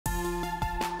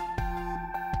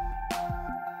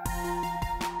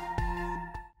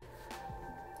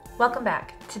Welcome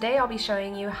back. Today I'll be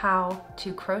showing you how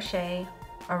to crochet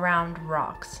around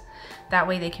rocks. That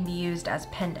way they can be used as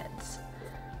pendants.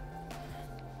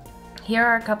 Here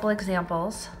are a couple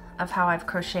examples of how I've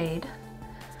crocheted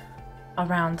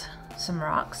around some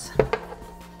rocks.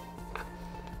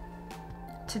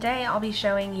 Today I'll be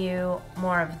showing you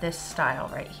more of this style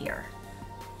right here.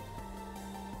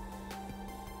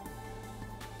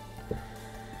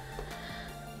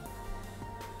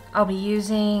 I'll be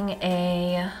using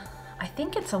I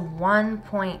think it's a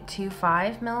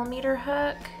 1.25 millimeter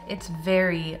hook. It's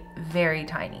very, very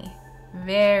tiny,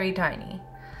 very tiny.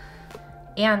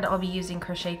 And I'll be using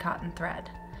crochet cotton thread.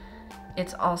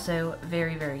 It's also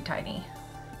very, very tiny.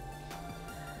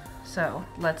 So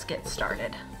let's get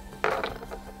started.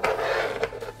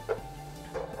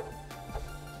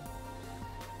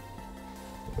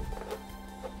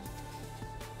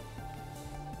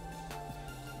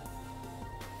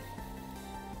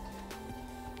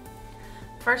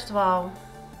 First of all,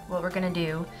 what we're going to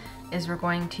do is we're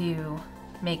going to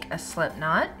make a slip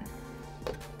knot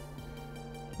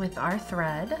with our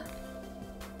thread.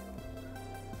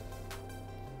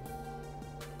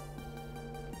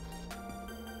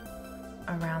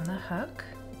 Around the hook.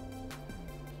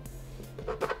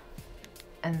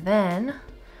 And then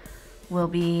we'll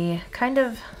be kind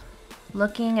of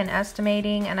looking and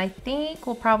estimating, and I think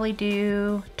we'll probably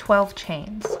do 12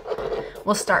 chains.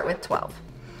 We'll start with 12.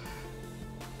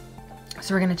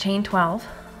 So we're going to chain 12.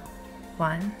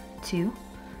 1, 2,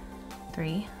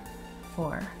 3,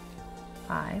 4,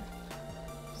 5,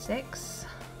 6,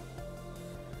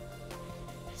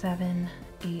 7,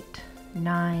 8,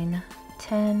 9,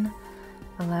 10,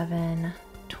 11,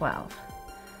 12.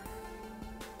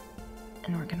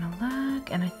 And we're going to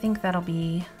look, and I think that'll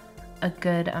be a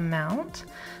good amount.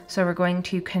 So we're going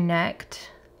to connect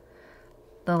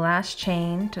the last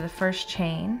chain to the first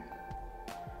chain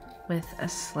with a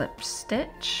slip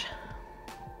stitch.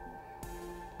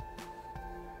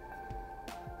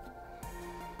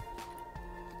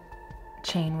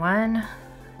 Chain 1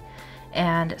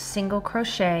 and single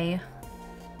crochet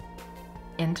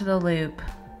into the loop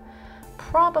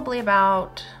probably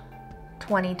about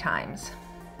 20 times.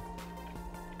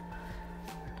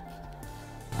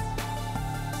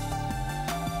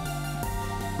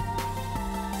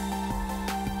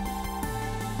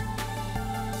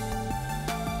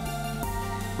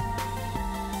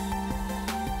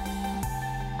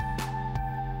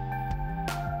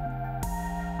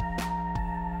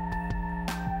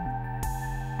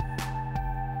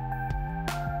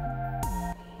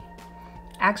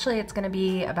 Actually, it's going to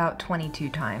be about 22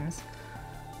 times.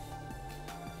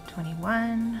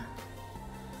 21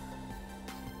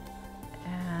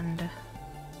 and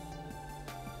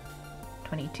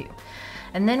 22.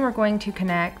 And then we're going to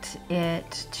connect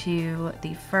it to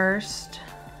the first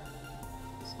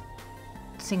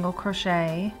single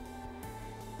crochet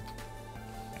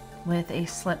with a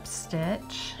slip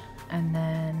stitch and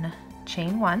then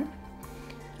chain 1.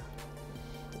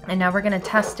 And now we're going to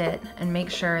test it and make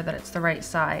sure that it's the right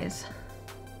size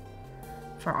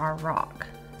for our rock.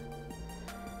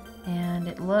 And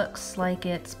it looks like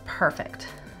it's perfect.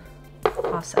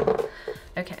 Awesome.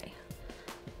 Okay.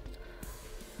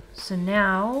 So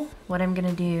now what I'm going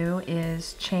to do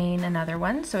is chain another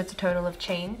one. So it's a total of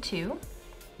chain 2.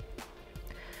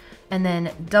 And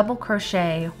then double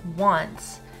crochet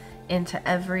once into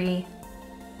every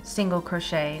single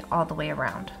crochet all the way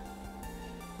around.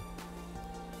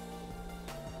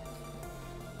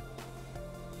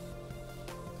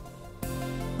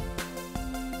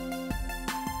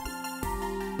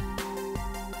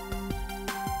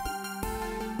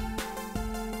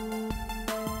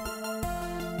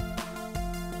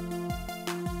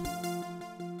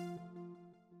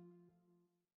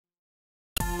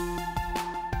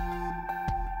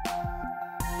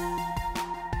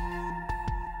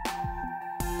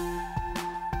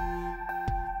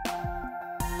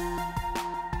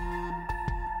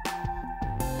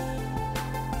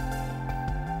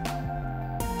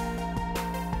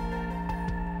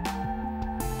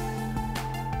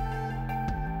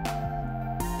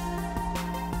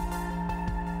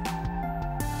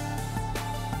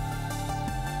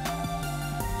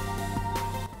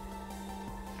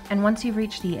 And once you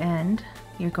reach the end,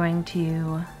 you're going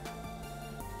to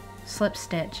slip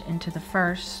stitch into the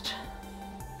first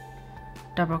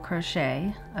double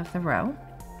crochet of the row,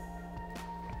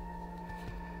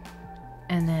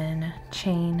 and then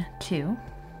chain 2.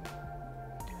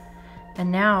 And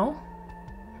now,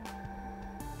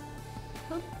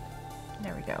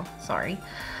 there we go, sorry.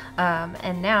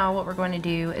 And now what we're going to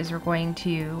do is we're going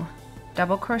to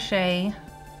double crochet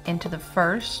into the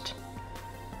first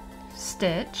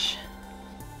stitch,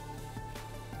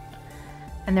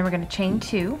 and then we're going to chain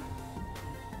 2,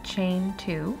 chain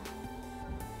 2,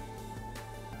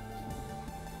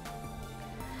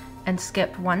 and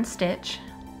skip 1 stitch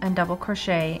and double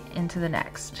crochet into the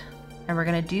next. And we're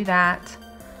going to do that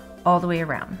all the way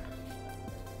around.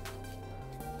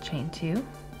 Chain 2,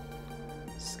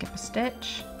 skip a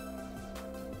stitch,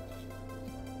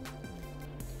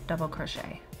 double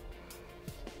crochet.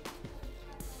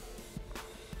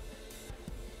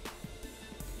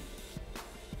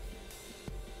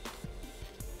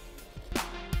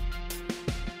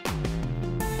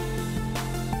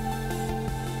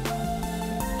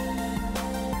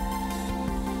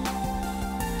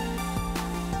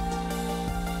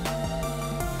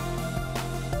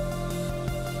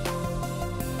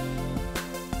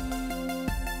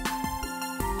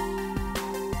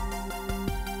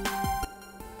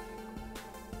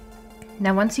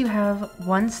 Now once you have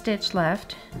 1 stitch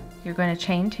left, you're going to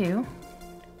chain 2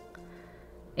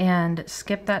 and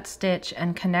skip that stitch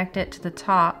and connect it to the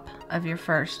top of your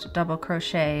first double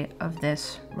crochet of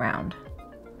this round.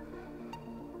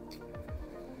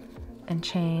 And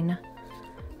chain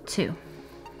 2.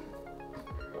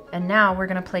 And now we're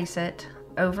going to place it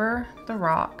over the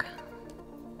rock.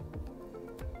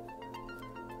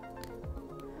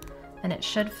 And it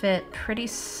should fit pretty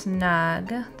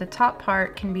snug. The top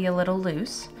part can be a little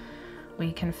loose.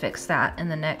 We can fix that in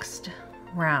the next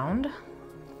round.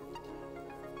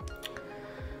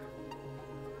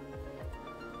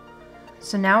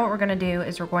 So now what we're going to do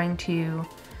is we're going to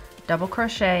double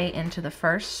crochet into the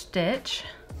first stitch,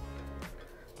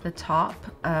 the top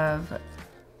of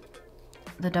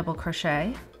the double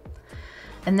crochet,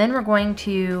 and then we're going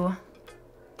to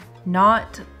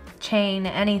not chain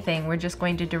anything. We're just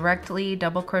going to directly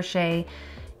double crochet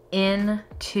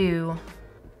into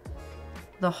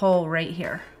the hole right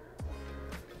here.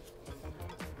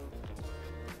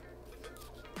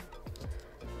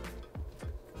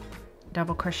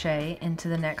 Double crochet into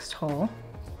the next hole,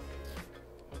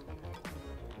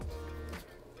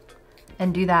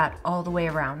 and do that all the way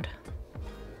around.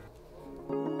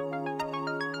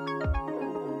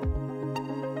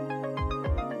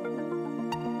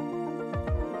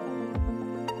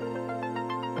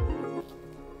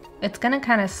 It's going to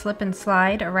kind of slip and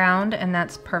slide around, and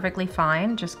that's perfectly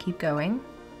fine. Just keep going.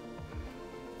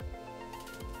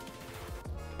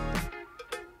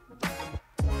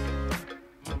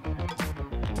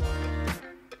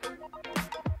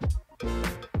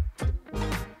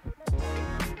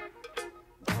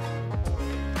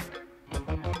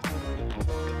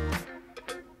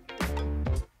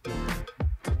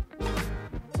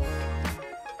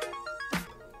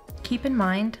 Keep in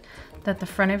mind that the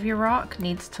front of your rock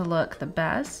needs to look the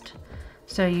best,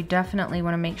 so you definitely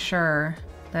want to make sure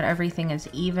that everything is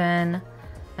even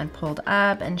and pulled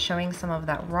up and showing some of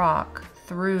that rock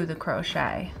through the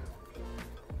crochet.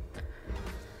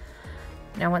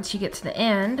 Now once you get to the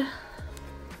end,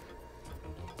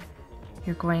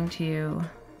 you're going to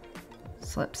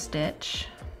slip stitch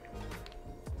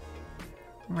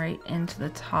right into the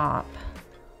top.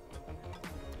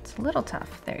 It's a little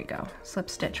tough. There you go.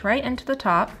 Slip stitch right into the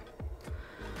top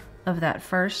of that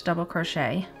first double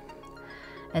crochet,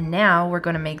 and now we're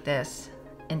going to make this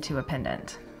into a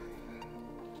pendant.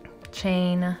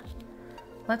 Chain,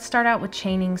 let's start out with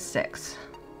chaining 6.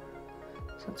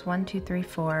 So it's 1, 2, 3,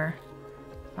 4,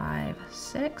 5,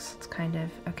 6. It's kind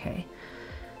of okay.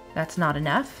 That's not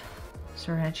enough,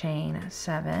 so we're going to chain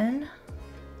 7,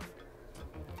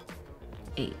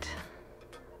 8.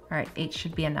 All right, 8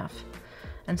 should be enough.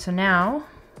 And so now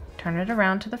turn it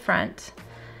around to the front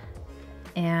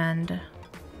and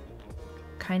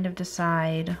kind of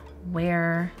decide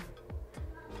where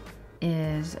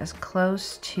is as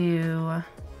close to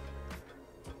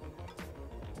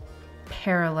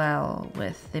parallel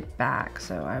with the back.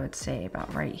 So I would say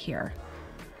about right here.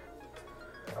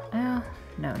 Well,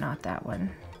 no, not that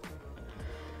one.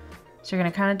 So you're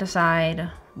going to kind of decide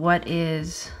what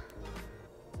is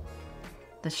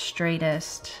the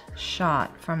straightest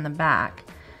shot from the back,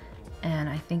 and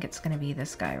I think it's going to be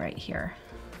this guy right here.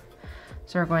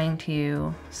 So we're going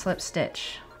to slip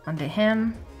stitch onto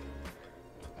him,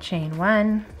 chain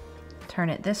 1, turn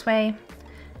it this way,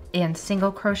 and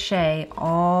single crochet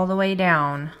all the way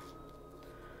down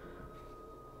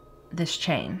this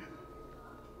chain.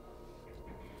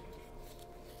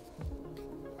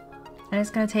 And it's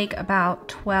going to take about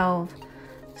 12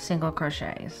 single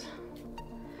crochets.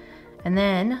 And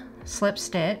then slip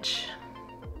stitch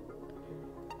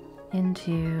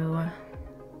into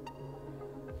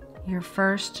your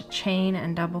first chain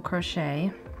and double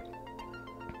crochet,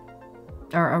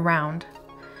 or around.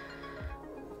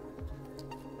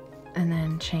 and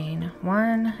then chain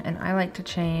one, and I like to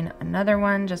chain another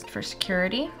one just for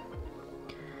security.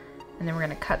 And then we're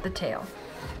going to cut the tail.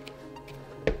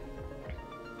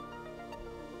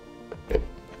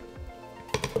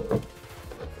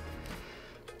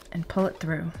 And pull it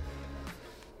through.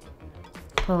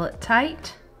 Pull it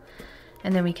tight,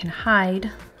 and then we can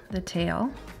hide the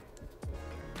tail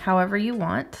however you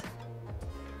want.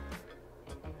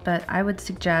 But I would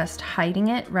suggest hiding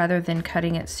it rather than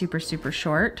cutting it super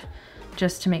short,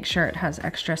 just to make sure it has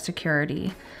extra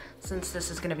security, since this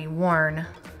is going to be worn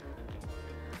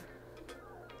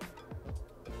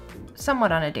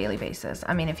somewhat on a daily basis.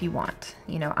 I mean, if you want,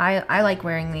 you know, I like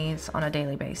wearing these on a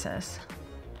daily basis.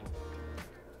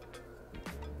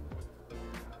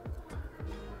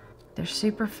 They're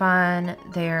super fun.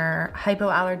 They're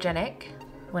hypoallergenic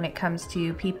when it comes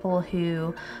to people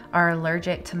who are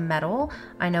allergic to metal.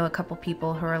 I know a couple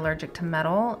people who are allergic to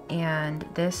metal, and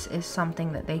this is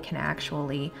something that they can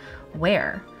actually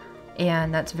wear.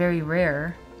 And that's very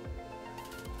rare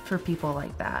for people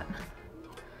like that.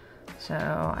 So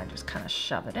I just kind of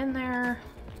shove it in there.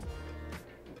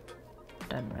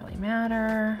 Doesn't really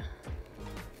matter.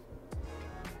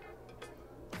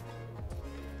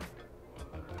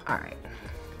 All right.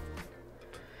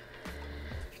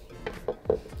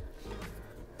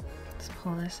 Let's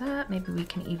pull this up. Maybe we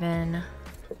can even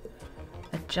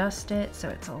adjust it so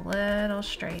it's a little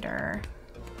straighter.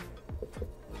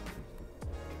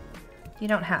 You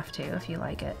don't have to if you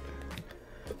like it,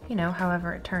 you know,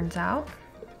 however it turns out.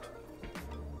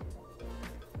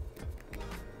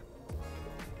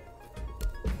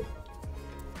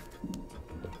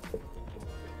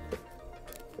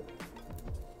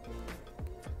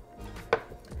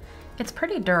 It's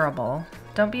pretty durable.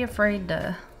 Don't be afraid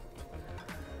to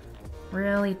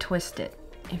really twist it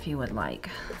if you would like.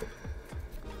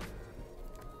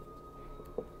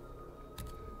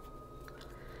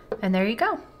 And there you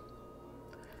go.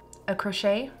 A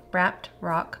crochet wrapped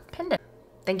rock pendant.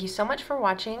 Thank you so much for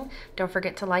watching. Don't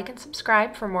forget to like and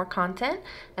subscribe for more content,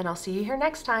 and I'll see you here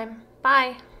next time.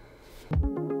 Bye.